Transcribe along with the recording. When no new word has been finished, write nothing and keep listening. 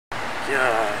Yeah,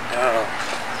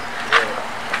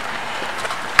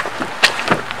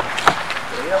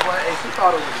 boy, hey, she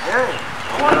thought it was a game.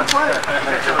 I want to play.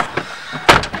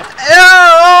 Yo,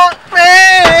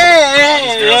 man.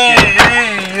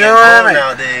 You know what I mean?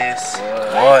 Nowadays.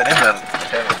 Boy, they better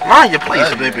mind your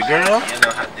place, baby girl. You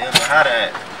know how to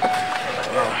act.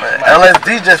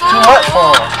 LSD just too much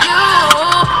for him.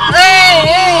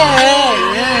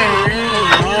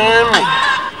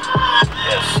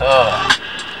 Yes, sir.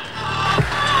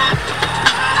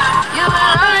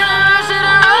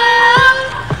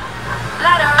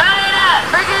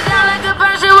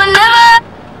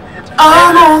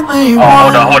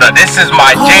 Hold on. This is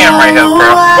my jam right here,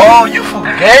 bro. Oh, you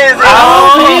fugazi.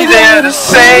 I'll be there to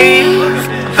save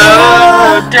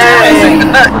the day.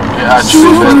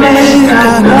 You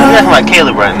act like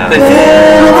Caleb right now.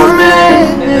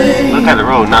 Look at the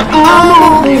road, not me. I'm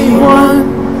only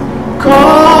one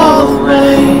call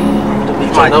away.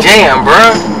 It's my jam,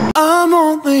 bro. I'm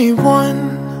only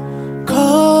one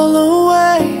call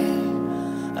away.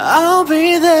 I'll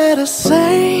be there to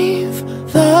save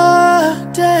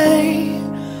the day.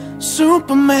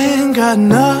 Superman got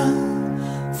nothing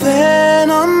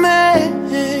on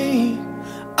me.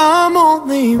 I'm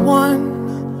only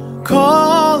one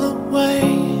call away.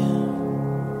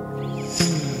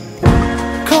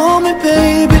 Call me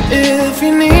baby if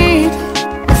you need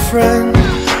a friend.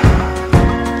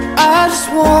 I just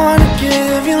wanna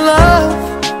give you love.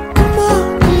 Come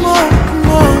on, come on, come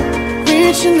on.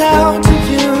 Reaching out to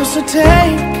you, so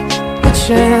take a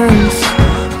chance.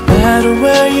 No matter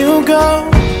where you go,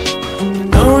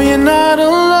 no, you're not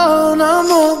alone. I'm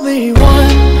only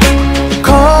one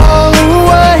call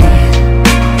away.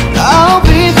 I'll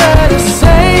be there to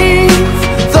save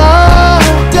the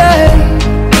day.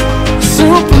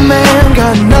 Superman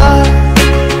got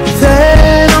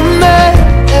nothing on me.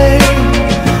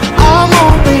 I'm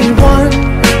only one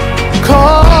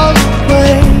call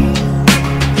away.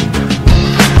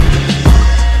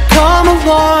 Come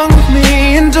along with me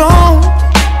and don't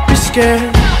be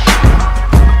scared.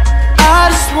 I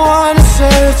just wanna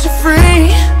set you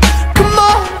free. Come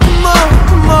on, come on,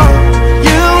 come on.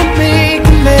 You and me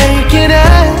can make it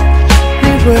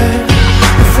anywhere.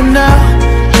 But for now,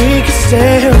 we can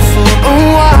stay here for a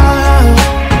while.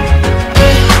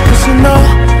 Cause you know,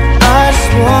 I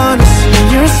just wanna see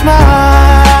you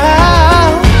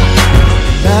smile.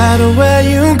 No matter where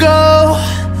you go,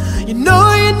 you know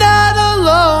you're not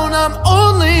alone. I'm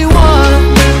only one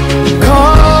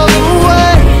call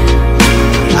away.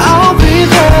 I'll be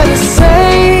there to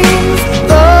save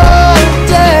the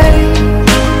day.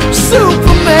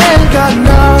 Superman got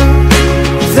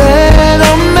nothing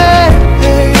on me.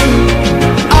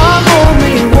 I'm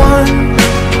only one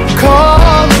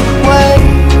call away.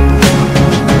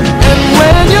 And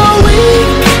when you're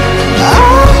weak,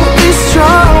 I'll be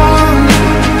strong.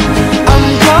 I'm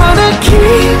gonna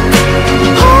keep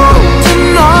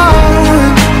holding on.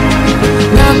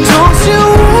 Now don't you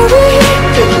worry,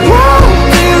 it won't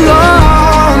be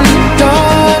long,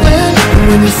 darling.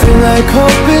 When you feel like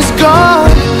hope is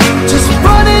gone, just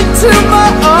run into my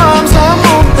arms. I'm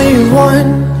only one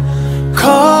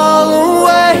call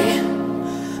away.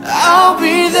 I'll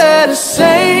be there to say